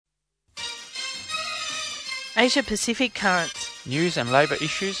Asia Pacific Currents. News and labour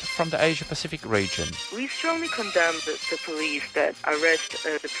issues from the Asia Pacific region. We strongly condemn the police that arrest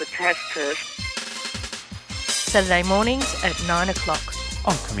the protesters. Saturday mornings at 9 o'clock.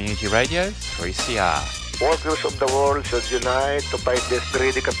 On Community Radio 3CR. Workers of the world should unite to fight this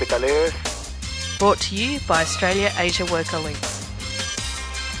greedy capitalists. Brought to you by Australia Asia Worker Links.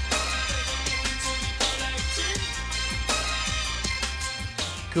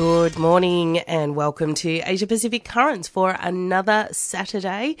 Good morning and welcome to Asia Pacific Currents for another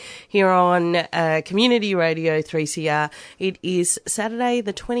Saturday here on Community Radio 3CR. It is Saturday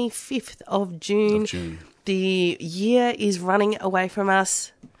the 25th of June. The year is running away from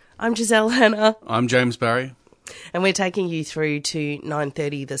us. I'm Giselle Hanna. I'm James Barry. And we're taking you through to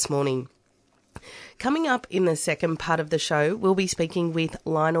 9:30 this morning. Coming up in the second part of the show, we'll be speaking with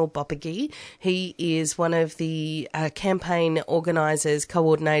Lionel Boppeguy. He is one of the campaign organisers,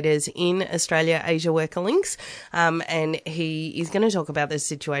 coordinators in Australia Asia Worker Links, and he is going to talk about the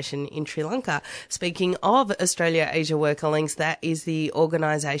situation in Sri Lanka. Speaking of Australia Asia Worker Links, that is the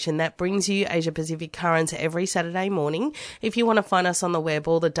organisation that brings you Asia Pacific Currents every Saturday morning. If you want to find us on the web,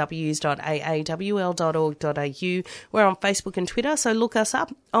 all the w's.aawl.org.au. We're on Facebook and Twitter, so look us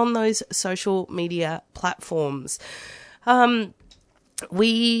up on those social media platforms.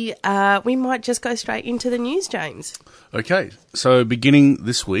 We might just go straight into the news, James. Okay, so beginning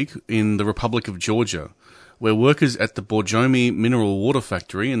this week in the Republic of Georgia, where workers at the Borjomi mineral water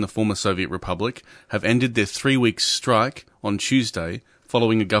factory in the former Soviet Republic have ended their 3-week strike on Tuesday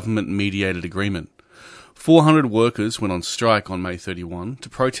following a government-mediated agreement. 400 workers went on strike on May 31 to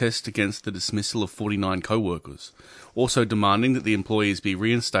protest against the dismissal of 49 co-workers, also demanding that the employees be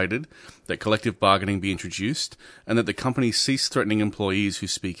reinstated, that collective bargaining be introduced, and that the company cease threatening employees who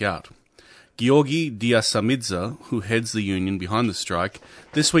speak out. Georgi Diasamidze, who heads the union behind the strike,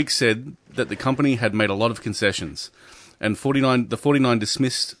 this week said that the company had made a lot of concessions, and the 49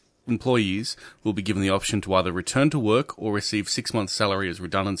 dismissed employees will be given the option to either return to work or receive 6 months' salary as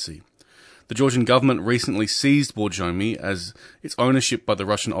redundancy. The Georgian government recently seized Borjomi as its ownership by the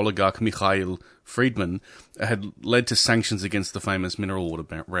Russian oligarch Mikhail Friedman had led to sanctions against the famous mineral water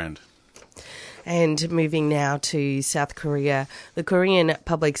brand. And moving now to South Korea, the Korean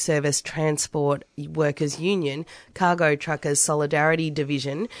Public Service Transport Workers Union, Cargo Truckers Solidarity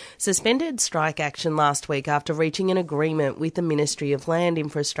Division, suspended strike action last week after reaching an agreement with the Ministry of Land,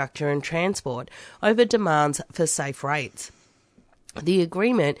 Infrastructure and Transport over demands for safe rates. The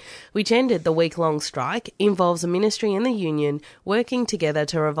agreement, which ended the week-long strike, involves the ministry and the union working together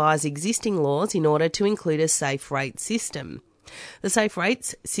to revise existing laws in order to include a safe rate system. The safe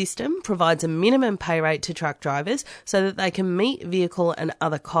rates system provides a minimum pay rate to truck drivers so that they can meet vehicle and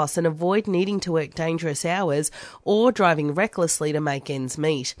other costs and avoid needing to work dangerous hours or driving recklessly to make ends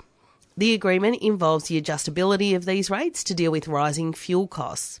meet. The agreement involves the adjustability of these rates to deal with rising fuel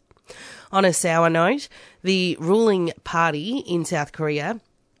costs. On a sour note, the ruling party in South Korea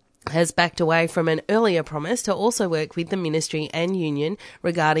has backed away from an earlier promise to also work with the ministry and union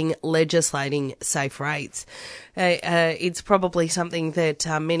regarding legislating safe rates. It's probably something that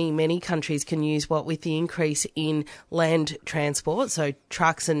many countries can use, what with the increase in land transport, so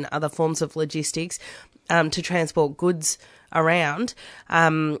trucks and other forms of logistics, to transport goods around.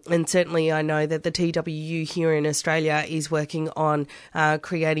 And certainly I know that the TWU here in Australia is working on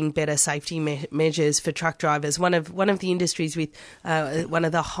creating better safety measures for truck drivers. One of the industries with one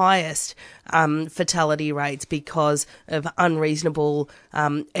of the highest fatality rates because of unreasonable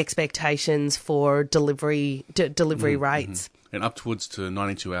expectations for delivery rates. And upwards to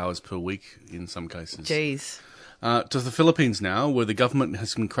 92 hours per week in some cases. Jeez. To the Philippines now, where the government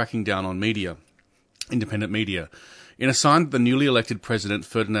has been cracking down on media, independent media. In a sign that the newly elected President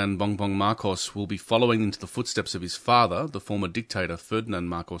Ferdinand Bongbong Marcos will be following into the footsteps of his father, the former dictator Ferdinand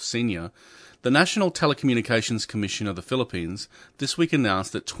Marcos Sr., the National Telecommunications Commission of the Philippines this week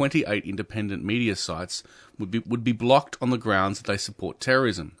announced that 28 independent media sites would be blocked on the grounds that they support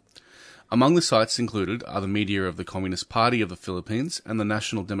terrorism. Among the sites included are the media of the Communist Party of the Philippines and the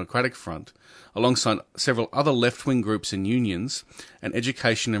National Democratic Front, alongside several other left-wing groups and unions, and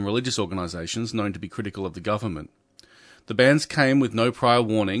education and religious organisations known to be critical of the government. The bans came with no prior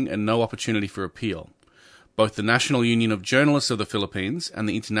warning and no opportunity for appeal. Both the National Union of Journalists of the Philippines and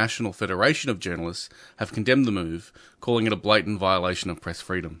the International Federation of Journalists have condemned the move, calling it a blatant violation of press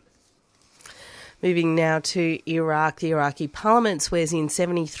freedom. Moving now to Iraq, the Iraqi parliament swears in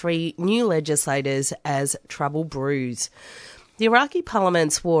 73 new legislators as trouble brews. The Iraqi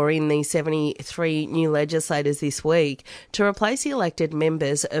parliament swore in the 73 new legislators this week to replace the elected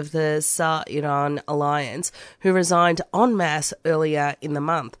members of the Shah-Iran alliance who resigned en masse earlier in the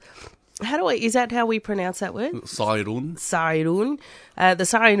month. Is that how we pronounce that word? Sairun. Sairun. The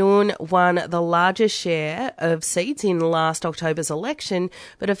Sairun won the largest share of seats in last October's election,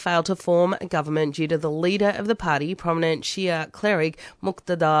 but have failed to form a government due to the leader of the party, prominent Shia cleric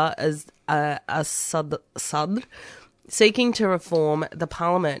Muqtada as-Sadr, seeking to reform the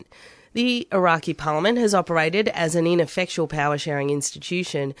parliament. The Iraqi parliament has operated as an ineffectual power-sharing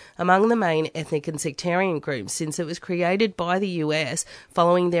institution among the main ethnic and sectarian groups since it was created by the US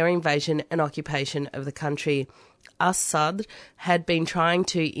following their invasion and occupation of the country. Assad had been trying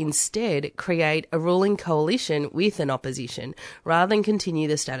to instead create a ruling coalition with an opposition rather than continue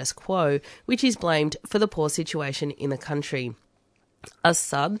the status quo, which is blamed for the poor situation in the country.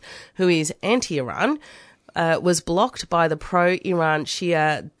 Assad, who is anti-Iran, was blocked by the pro-Iran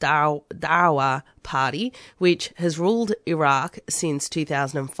Shia Dawa party, which has ruled Iraq since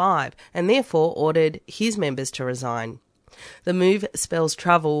 2005, and therefore ordered his members to resign. The move spells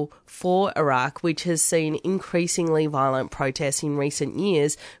trouble for Iraq, which has seen increasingly violent protests in recent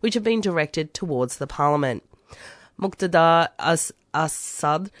years, which have been directed towards the parliament. Muqtada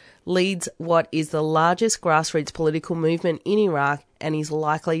Assad leads what is the largest grassroots political movement in Iraq and is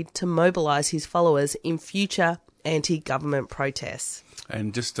likely to mobilise his followers in future anti-government protests.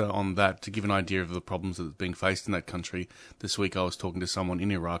 And just on that, to give an idea of the problems that are being faced in that country, this week I was talking to someone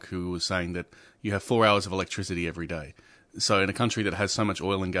in Iraq who was saying that you have 4 hours of electricity every day. So in a country that has so much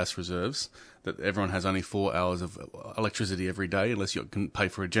oil and gas reserves, that everyone has only 4 hours of electricity every day, unless you can pay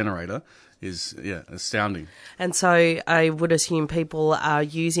for a generator, is astounding. And so I would assume people are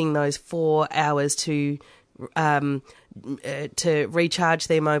using those 4 hours to recharge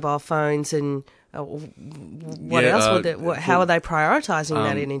their mobile phones and what else? How are they prioritising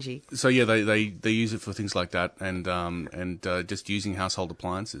that energy? So they use it for things like that and just using household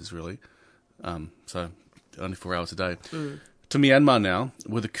appliances really. So only 4 hours a day. To Myanmar now,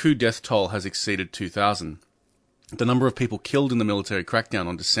 where the coup death toll has exceeded 2,000. The number of people killed in the military crackdown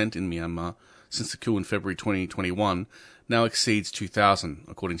on dissent in Myanmar since the coup in February 2021 now exceeds 2,000,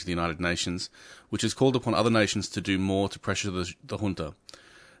 according to the United Nations, which has called upon other nations to do more to pressure the junta.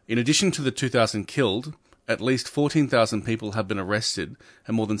 In addition to the 2,000 killed, at least 14,000 people have been arrested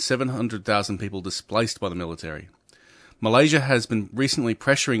and more than 700,000 people displaced by the military. Malaysia has been recently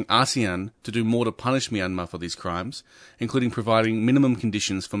pressuring ASEAN to do more to punish Myanmar for these crimes, including providing minimum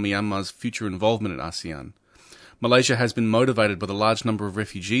conditions for Myanmar's future involvement in ASEAN. Malaysia has been motivated by the large number of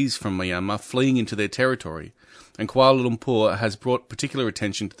refugees from Myanmar fleeing into their territory, and Kuala Lumpur has brought particular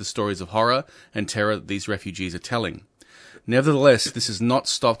attention to the stories of horror and terror that these refugees are telling. Nevertheless, this has not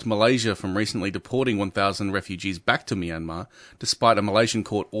stopped Malaysia from recently deporting 1,000 refugees back to Myanmar, despite a Malaysian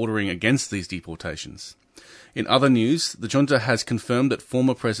court ordering against these deportations. In other news, the junta has confirmed that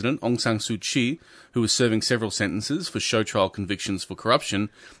former President Aung San Suu Kyi, who is serving several sentences for show trial convictions for corruption,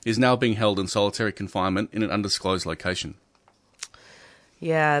 is now being held in solitary confinement in an undisclosed location.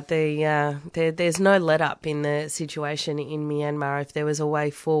 Yeah, there's no let-up in the situation in Myanmar. If there was a way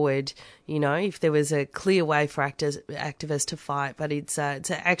forward, if there was a clear way for activists to fight, but it's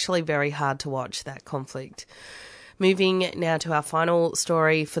actually very hard to watch that conflict. Moving now to our final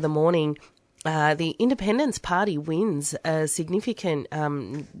story for the morning. The Independence Party wins a significant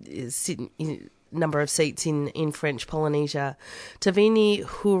number of seats in French Polynesia. Tavini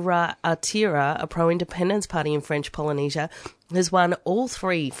Hura Atira, a pro-independence party in French Polynesia, has won all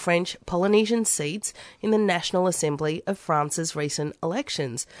 3 French Polynesian seats in the National Assembly of France's recent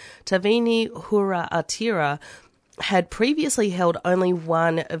elections. Tavini Hura Atira had previously held only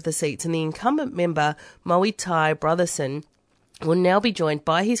one of the seats, and the incumbent member, Moitai Brotherson, will now be joined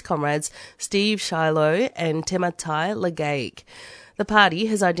by his comrades Steve Shiloh and Tematai Lagaik. The party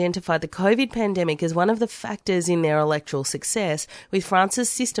has identified the COVID pandemic as one of the factors in their electoral success, with France's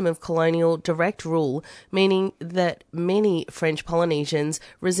system of colonial direct rule meaning that many French Polynesians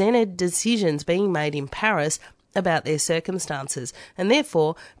resented decisions being made in Paris about their circumstances, and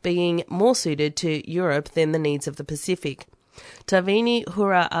therefore being more suited to Europe than the needs of the Pacific. Tavini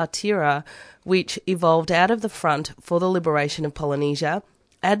Hura Atira, which evolved out of the Front for the Liberation of Polynesia,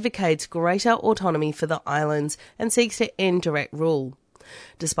 advocates greater autonomy for the islands and seeks to end direct rule.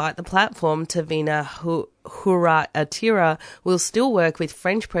 Despite the platform, Tavini Hura Atira will still work with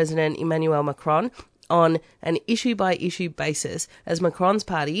French President Emmanuel Macron on an issue-by-issue basis, as Macron's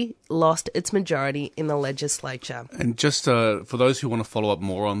party lost its majority in the legislature. And just for those who want to follow up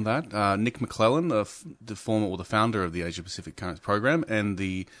more on that, Nick McClellan, the founder of the Asia Pacific Currents program and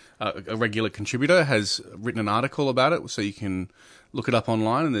a regular contributor, has written an article about it, so you can look it up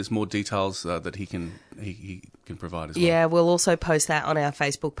online, and there's more details that he can provide as well. Yeah, we'll also post that on our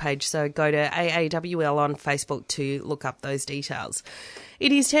Facebook page, so go to AAWL on Facebook to look up those details.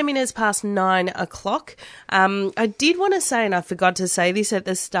 It is 10 minutes past 9 o'clock. I did want to say, and I forgot to say this at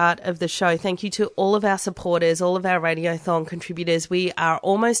the start of the show, thank you to all of our supporters, all of our Radiothon contributors. We are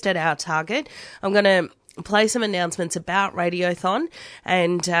almost at our target. I'm going to play some announcements about Radiothon,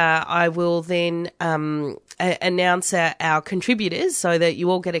 and I will then announce our contributors so that you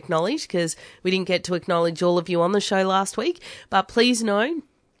all get acknowledged, because we didn't get to acknowledge all of you on the show last week. But please know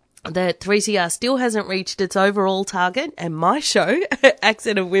that 3CR still hasn't reached its overall target, and my show,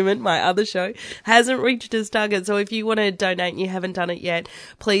 Accent of Women, my other show, hasn't reached its target. So if you want to donate and you haven't done it yet,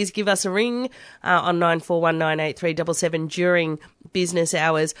 please give us a ring on 94198377 during business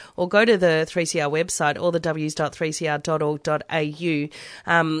hours, or go to the 3CR website, or the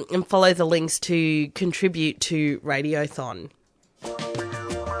www.3cr.org.au, and follow the links to contribute to Radiothon.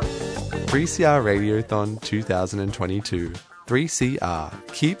 3CR Radiothon 2022. 3CR.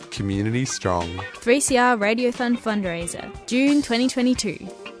 Keep community strong. 3CR Radiothon fundraiser, June 2022.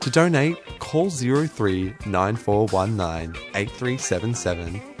 To donate, call 03 9419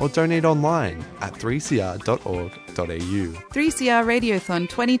 8377 or donate online at 3cr.org.au. 3CR Radiothon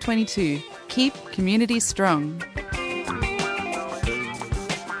 2022. Keep community strong.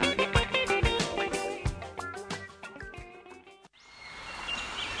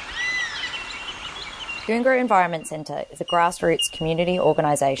 Goongerah Environment Centre is a grassroots community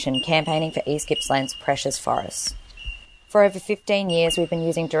organisation campaigning for East Gippsland's precious forests. For over 15 years, we've been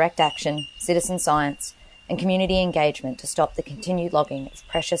using direct action, citizen science and community engagement to stop the continued logging of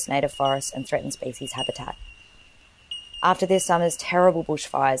precious native forests and threatened species habitat. After this summer's terrible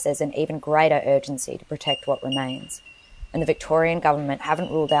bushfires, there's an even greater urgency to protect what remains, and the Victorian Government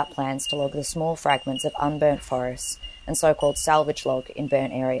haven't ruled out plans to log the small fragments of unburnt forests and so-called salvage log in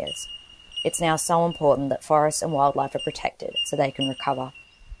burnt areas. It's now so important that forests and wildlife are protected so they can recover.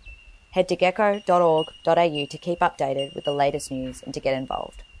 Head to gecko.org.au to keep updated with the latest news and to get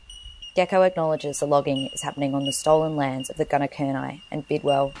involved. Gecko acknowledges the logging is happening on the stolen lands of the Gunnakurnai and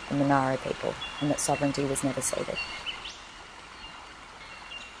Bidwell and Monaro people, and that sovereignty was never ceded.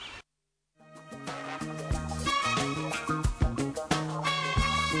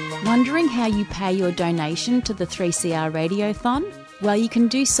 Wondering how you pay your donation to the 3CR Radiothon? Well, you can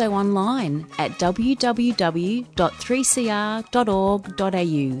do so online at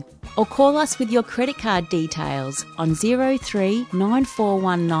www.3cr.org.au or call us with your credit card details on 03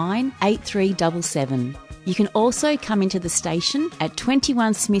 9419 8377. You can also come into the station at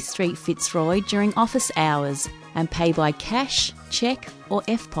 21 Smith Street, Fitzroy during office hours and pay by cash, cheque or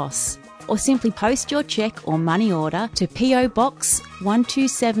EFTPOS. Or simply post your cheque or money order to PO Box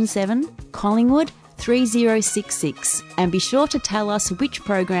 1277, Collingwood 3066, and be sure to tell us which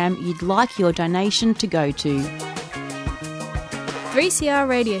program you'd like your donation to go to. 3CR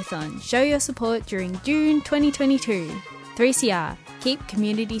Radiothon. Show your support during June 2022. 3CR. Keep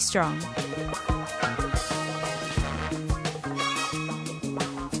community strong.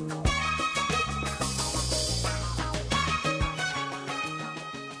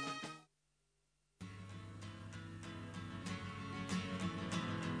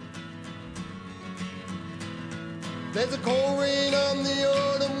 There's a cold rain on the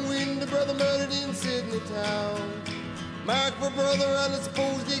autumn wind, a brother murdered in Sydney town. Mark for brother and a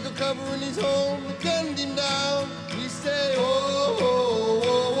supposed eagle covering his home. They gunned him down. We say, oh, oh,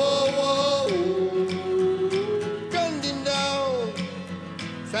 oh, oh, oh. Gunned him down.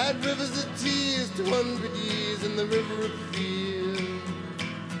 Sad rivers of tears, 200 years in the river of fear.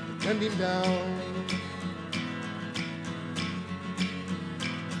 Gunned him down.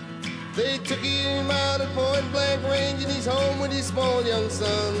 They took him out at point blank range in his home with his small young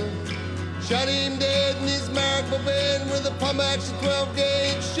son. Shot him dead in his Markville bed with a pump action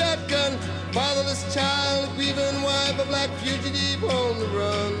 12-gauge shotgun. Fatherless child, grieving wife, a black fugitive on the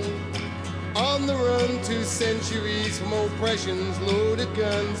run. On the run, 2 centuries from oppression's loaded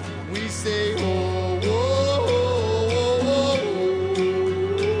guns. We say, oh, oh, oh, oh,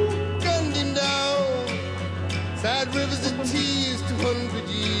 oh. Gunned him down. Sad rivers of tears, 200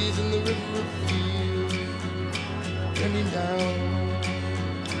 years in the river of fear. Gunned him down.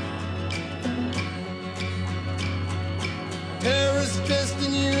 Terrorists dressed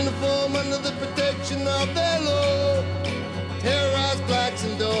in uniform under the protection of their law. Terrorized blacks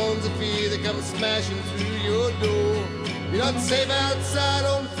and dawns of fear that come smashing through your door. You're not safe outside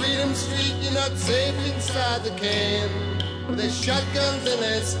on Freedom Street, you're not safe inside the can. With their shotguns and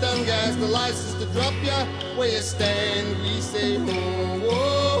their stun gas, the license to drop ya where you stand. We say, whoa,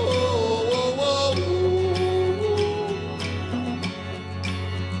 whoa, whoa, whoa, whoa.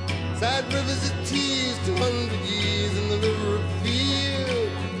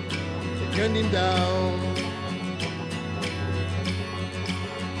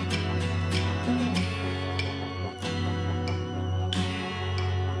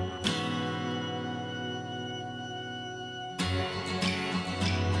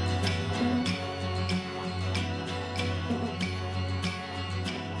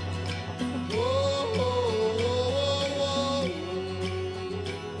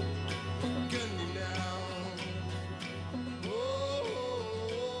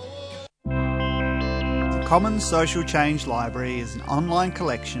 Commons Social Change Library is an online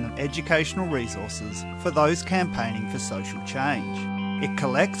collection of educational resources for those campaigning for social change. It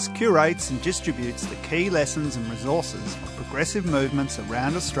collects, curates and distributes the key lessons and resources of progressive movements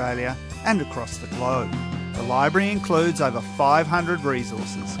around Australia and across the globe. The library includes over 500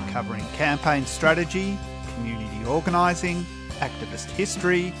 resources covering campaign strategy, community organising, activist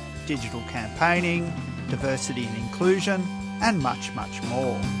history, digital campaigning, diversity and inclusion, and much, much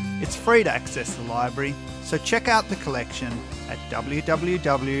more. It's free to access the library, so check out the collection at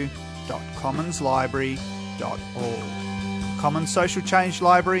www.commonslibrary.org. Commons Social Change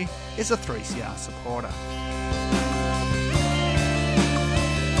Library is a 3CR supporter.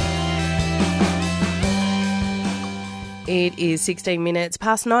 It is 16 minutes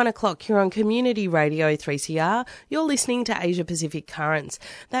past 9 o'clock here on Community Radio 3CR. You're listening to Asia Pacific Currents.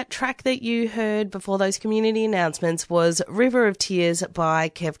 That track that you heard before those community announcements was River of Tears by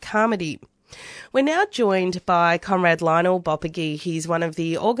Kev Carmody. We're now joined by Comrade Lionel Bopagi. He's one of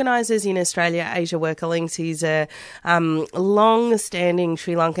the organisers in Australia Asia Worker Links. He's a long-standing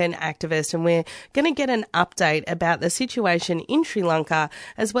Sri Lankan activist, and we're going to get an update about the situation in Sri Lanka,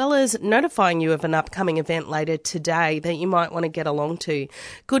 as well as notifying you of an upcoming event later today that you might want to get along to.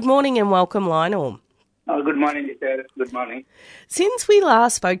 Good morning and welcome, Lionel. Good morning, Lisa. Good morning. Since we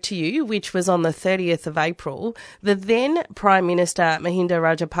last spoke to you, which was on the 30th of April, the then Prime Minister Mahinda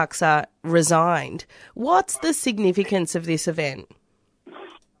Rajapaksa resigned. What's the significance of this event?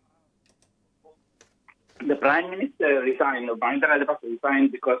 The Prime Minister resigned, Mahinda Rajapaksa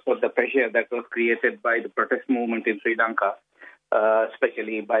resigned because of the pressure that was created by the protest movement in Sri Lanka,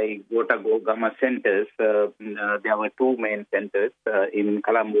 especially by Gotago Gama centres. There were two main centres in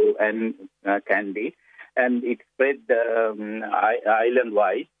Colombo and Kandy. And it spread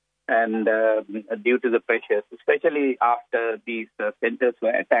island-wide, and due to the pressures, especially after these centres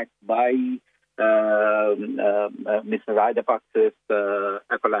were attacked by Mr. Rajapaksa's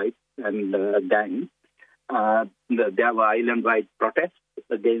acolytes and gangs, there were island-wide protests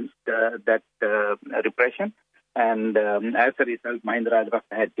against that repression, and as a result, Mahinda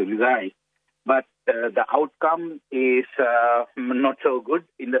Rajapaksa had to resign. But the outcome is not so good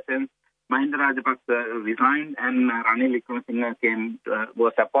in the sense Mahinda Rajapaksa resigned and Ranil Wickremesinghe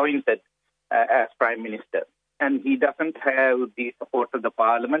was appointed as Prime Minister. And he doesn't have the support of the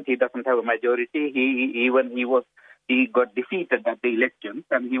Parliament. He doesn't have a majority. He got defeated at the elections,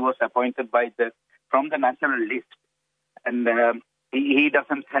 and he was appointed from the national list. And he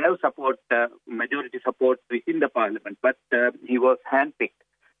doesn't have majority support within the Parliament, but he was handpicked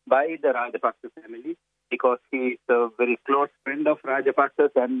by the Rajapaksa family, because he is a very close friend of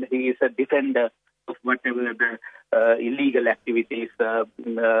Rajapaksa's, and he is a defender of whatever the illegal activities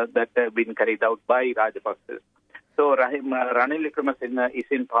that have been carried out by Rajapaksa. So Ranil Wickremesinghe is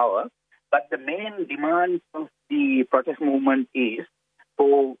in power, but the main demand of the protest movement is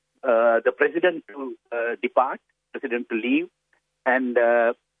for the president to depart, president to leave, and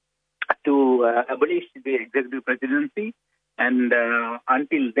to abolish the executive presidency, and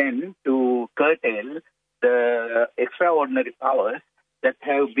until then to curtail the extraordinary powers that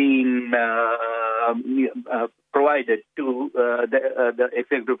have been provided to the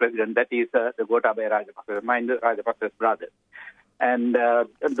executive president, that is the Gotabaya Rajapaksa, Mahinda Rajapaksa's brother. And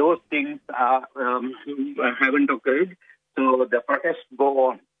those things haven't occurred, so the protests go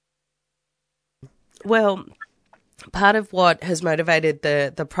on. Well, part of what has motivated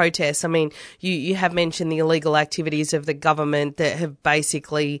the protests, I mean, you have mentioned the illegal activities of the government that have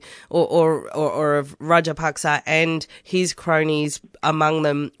basically, or of Rajapaksa and his cronies, among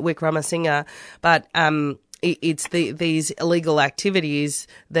them Wickremesinghe, but it's these illegal activities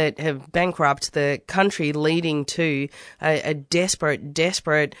that have bankrupted the country, leading to a desperate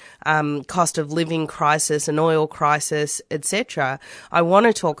cost of living crisis, an oil crisis, etc. I want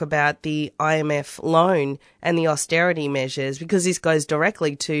to talk about the IMF loan and the austerity measures, because this goes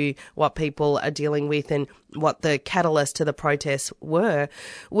directly to what people are dealing with and what the catalyst to the protests were.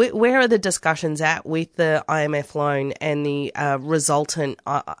 Where are the discussions at with the IMF loan and the resultant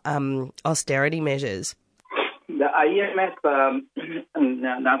austerity measures? The IMF,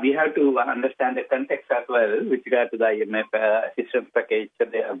 now we have to understand the context as well with regard to the IMF assistance package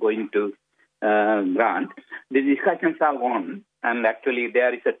that they are going to grant. The discussions are on, and actually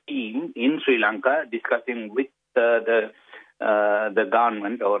there is a team in Sri Lanka discussing with the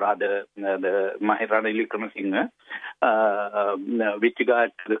government, or rather the Ranil Wickremesinghe, with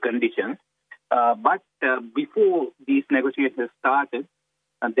regard to the conditions. But before these negotiations started,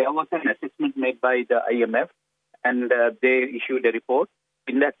 there was an assessment made by the IMF, and they issued a report.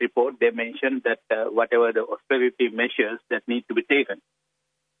 In that report, they mentioned that whatever the austerity measures that need to be taken,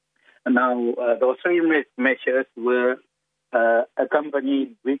 Now, those three measures were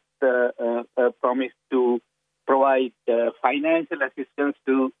accompanied with a promise to provide financial assistance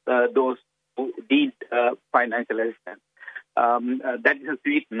to those who need financial assistance. That is a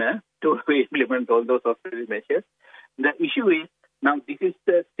sweetener to implement all those austerity measures. The issue is, now this is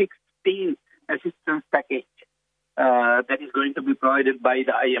the 16th assistance package that is going to be provided by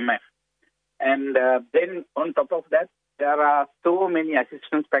the IMF. And then on top of that, there are so many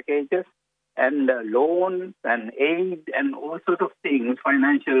assistance packages and loans and aid and all sorts of things,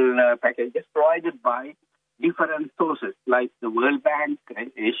 financial packages provided by different sources like the World Bank,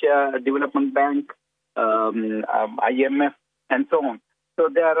 Asia Development Bank, IMF, and so on. So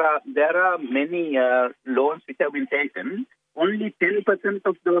there are many loans which have been taken. Only 10%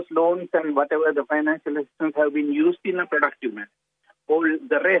 of those loans and whatever the financial assistance have been used in a productive manner. All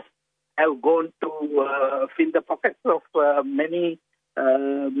the rest have gone to fill the pockets of many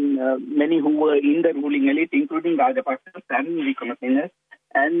who were in the ruling elite, including Rajapaksa and Wickremesinghe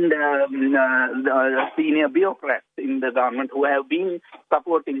and the senior bureaucrats in the government who have been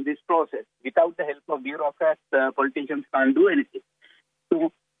supporting this process. Without the help of bureaucrats, politicians can't do anything.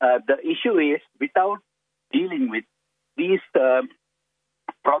 So the issue is, without dealing with these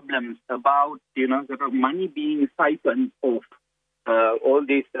problems about, sort of money being siphoned off all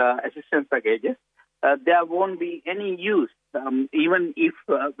these assistance packages, there won't be any use, even if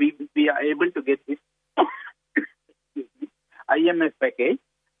we are able to get this IMF package.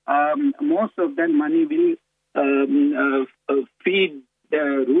 Most of that money will feed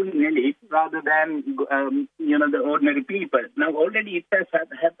the ruling elite rather than, the ordinary people. Now, already it has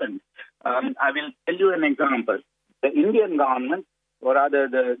happened. I will tell you an example. The Indian government, or rather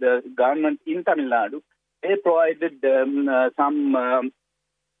the government in Tamil Nadu, they provided some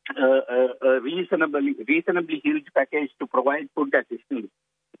reasonably huge package to provide food assistance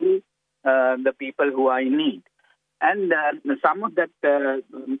to the people who are in need. And some of that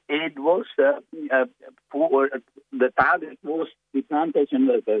aid was, the target was the plantation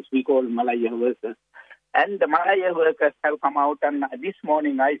workers, we call Malaya workers. And the Malaya workers have come out, and this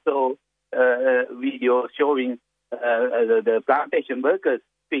morning I saw a video showing the plantation workers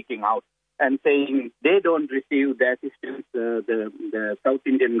speaking out and saying they don't receive the assistance the South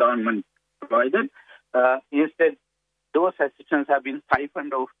Indian government provided. Instead, those assistance have been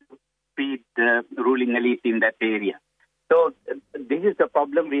siphoned off to feed the ruling elite in that area. So this is the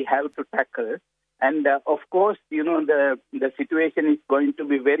problem we have to tackle. And of course, the situation is going to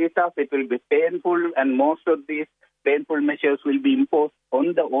be very tough. It will be painful, and most of these painful measures will be imposed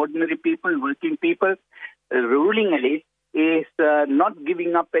on the ordinary people, working people. Ruling elite is not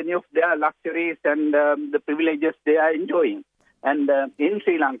giving up any of their luxuries and the privileges they are enjoying. And in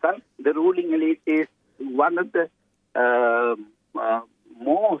Sri Lanka, the ruling elite is one of the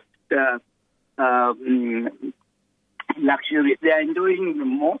most luxuries. They are enjoying the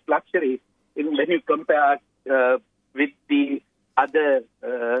most luxuries when you compare with the other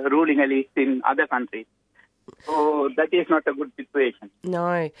ruling elites in other countries. So that is not a good situation.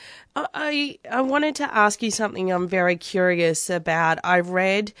 No. I wanted to ask you something I'm very curious about. I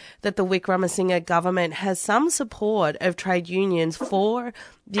read that the Wickremesinghe government has some support of trade unions for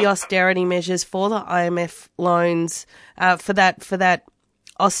the austerity measures, for the IMF loans, for that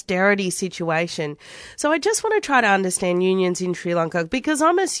austerity situation. So I just want to try to understand unions in Sri Lanka, because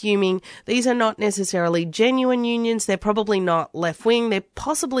I'm assuming these are not necessarily genuine unions. They're probably not left-wing. They're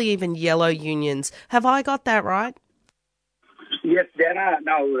possibly even yellow unions. Have I got that right? Yes, there are.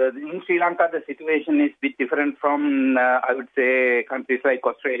 Now, in Sri Lanka, the situation is a bit different from, I would say, countries like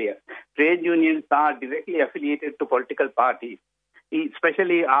Australia. Trade unions are directly affiliated to political parties.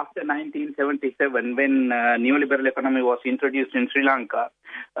 Especially after 1977, when neoliberal economy was introduced in Sri Lanka,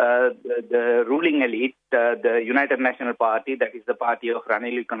 the ruling elite, the United National Party, that is the party of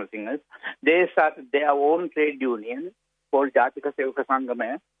Ranil Wickremesinghe, they started their own trade union called Jatika Sevaka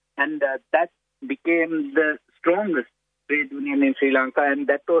Sangama, and that became the strongest trade union in Sri Lanka, and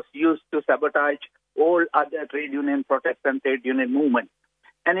that was used to sabotage all other trade union protests and trade union movements.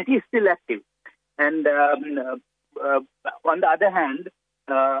 And it is still active. And on the other hand,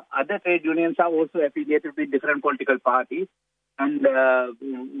 other trade unions are also affiliated with different political parties. And there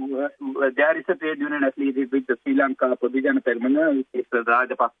is a trade union affiliated with the Sri Lanka Pradijana Peramuna, which is the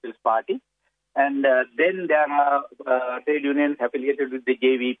Rajapaksa's party. And then there are trade unions affiliated with the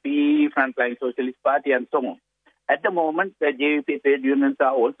JVP, Frontline Socialist Party, and so on. At the moment, the JVP trade unions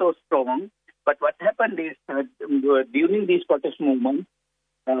are also strong. But what happened is, during these protest movements,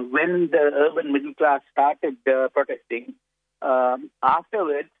 when the urban middle class started protesting,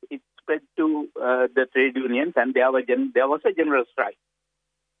 afterwards it spread to the trade unions, and there was a general strike.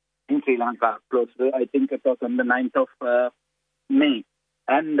 in Sri Lanka, close to, I think it was on the 9th of May.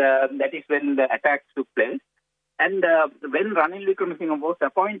 And that is when the attacks took place. And when Ranil Wickremesinghe was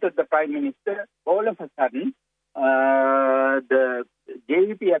appointed the Prime Minister, all of a sudden, the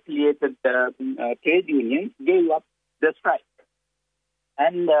JVP-affiliated trade unions gave up the strike.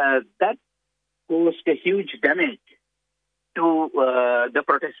 And that caused a huge damage to the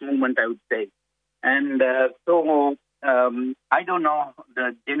protest movement, I would say. And so I don't know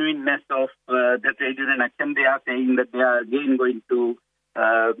the genuineness of the trade union action. They are saying that they are again going to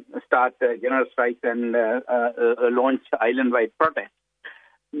start general strikes and launch island-wide protests.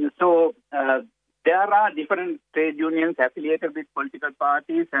 So there are different trade unions affiliated with political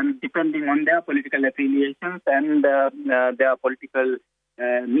parties, and depending on their political affiliations and their political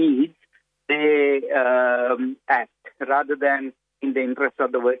needs, they act rather than in the interest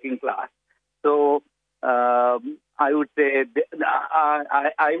of the working class. So I would say,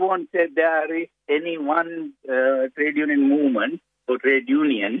 I won't say there is any one trade union movement or trade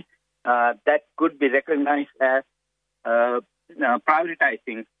union that could be recognized as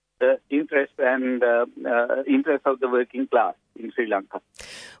prioritizing the interest and interest of the working class in Sri Lanka.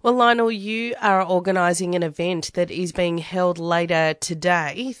 Well, Lionel, you are organising an event that is being held later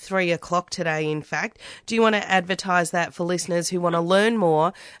today, 3:00 today, in fact. Do you want to advertise that for listeners who want to learn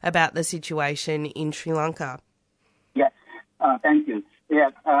more about the situation in Sri Lanka? Yes, thank you.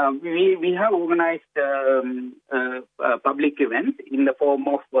 Yeah, we have organised a public event in the form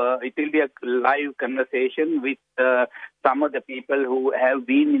of, it will be a live conversation with some of the people who have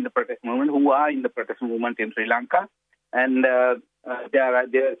been in the protest movement, who are in the protest movement in Sri Lanka. And there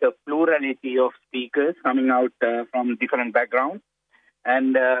is a plurality of speakers coming out from different backgrounds.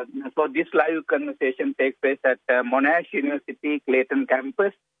 And so this live conversation takes place at Monash University, Clayton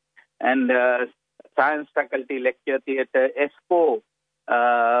campus, and Science Faculty Lecture Theatre S4.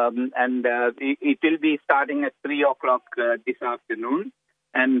 And it will be starting at 3:00 this afternoon.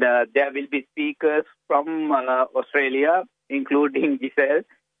 And there will be speakers from Australia, including Giselle.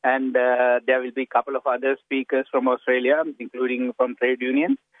 And there will be a couple of other speakers from Australia, including from trade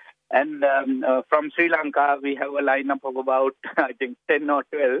unions. And from Sri Lanka, we have a lineup of about, I think, 10 or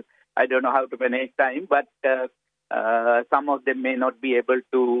 12. I don't know how to manage time, but some of them may not be able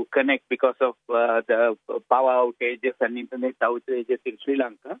to connect because of the power outages and internet outages in Sri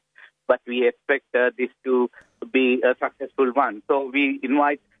Lanka. But we expect this to be a successful one. So we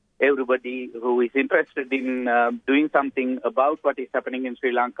invite everybody who is interested in doing something about what is happening in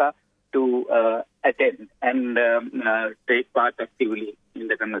Sri Lanka to attend and take part actively in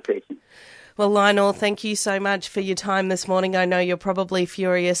the conversation. Well, Lionel, thank you so much for your time this morning. I know you're probably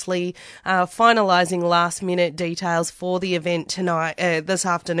furiously finalising last-minute details for the event tonight, this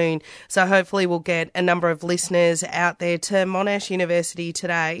afternoon. So hopefully we'll get a number of listeners out there to Monash University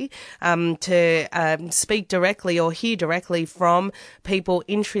today to speak directly or hear directly from people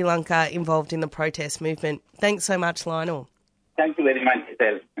in Sri Lanka involved in the protest movement. Thanks so much, Lionel. Thank you very much,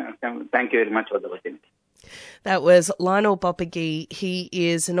 Giselle. Thank you very much for the opportunity. That was Lionel Bopagi. He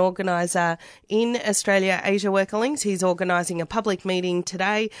is an organiser in Australia Asia Worker Links. He's organising a public meeting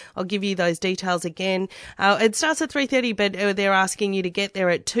today. I'll give you those details again. It starts at 3:30, but they're asking you to get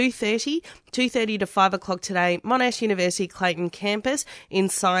there at 2:30 to 5:00 today, Monash University Clayton campus in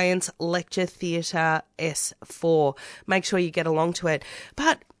Science Lecture Theatre S4. Make sure you get along to it.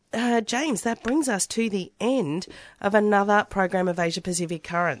 But James, that brings us to the end of another program of Asia Pacific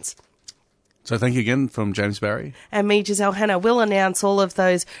Currents. So thank you again from James Barry. And me, Giselle Hanna. We'll announce all of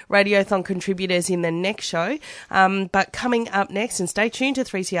those Radiothon contributors in the next show. But coming up next, and stay tuned to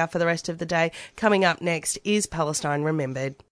 3CR for the rest of the day, coming up next is Palestine Remembered.